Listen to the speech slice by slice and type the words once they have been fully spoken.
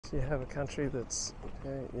you have a country that's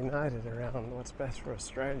united around what's best for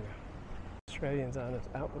Australia. Australians aren't as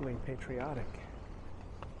outwardly patriotic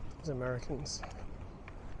as Americans,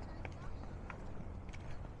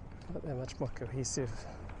 but they're much more cohesive,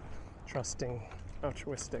 trusting,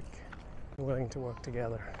 altruistic, and willing to work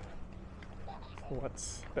together for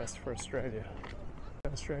what's best for Australia.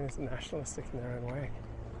 Australians are nationalistic in their own way.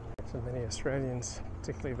 For many Australians,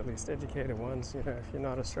 particularly the least educated ones, if you're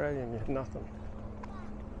not Australian, you're nothing.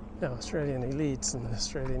 Now, Australian elites and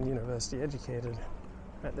Australian university educated,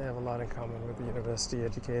 they have a lot in common with the university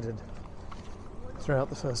educated throughout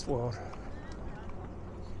the First World.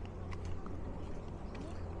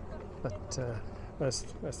 But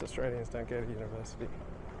most Australians don't go to university.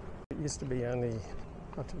 It used to be only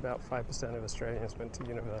up to about 5% of Australians went to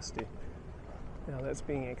university. Now that's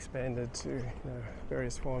being expanded to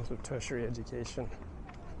various forms of tertiary education.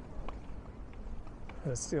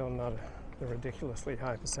 But it's still not a ridiculously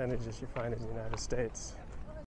high percentage as you find in the United States.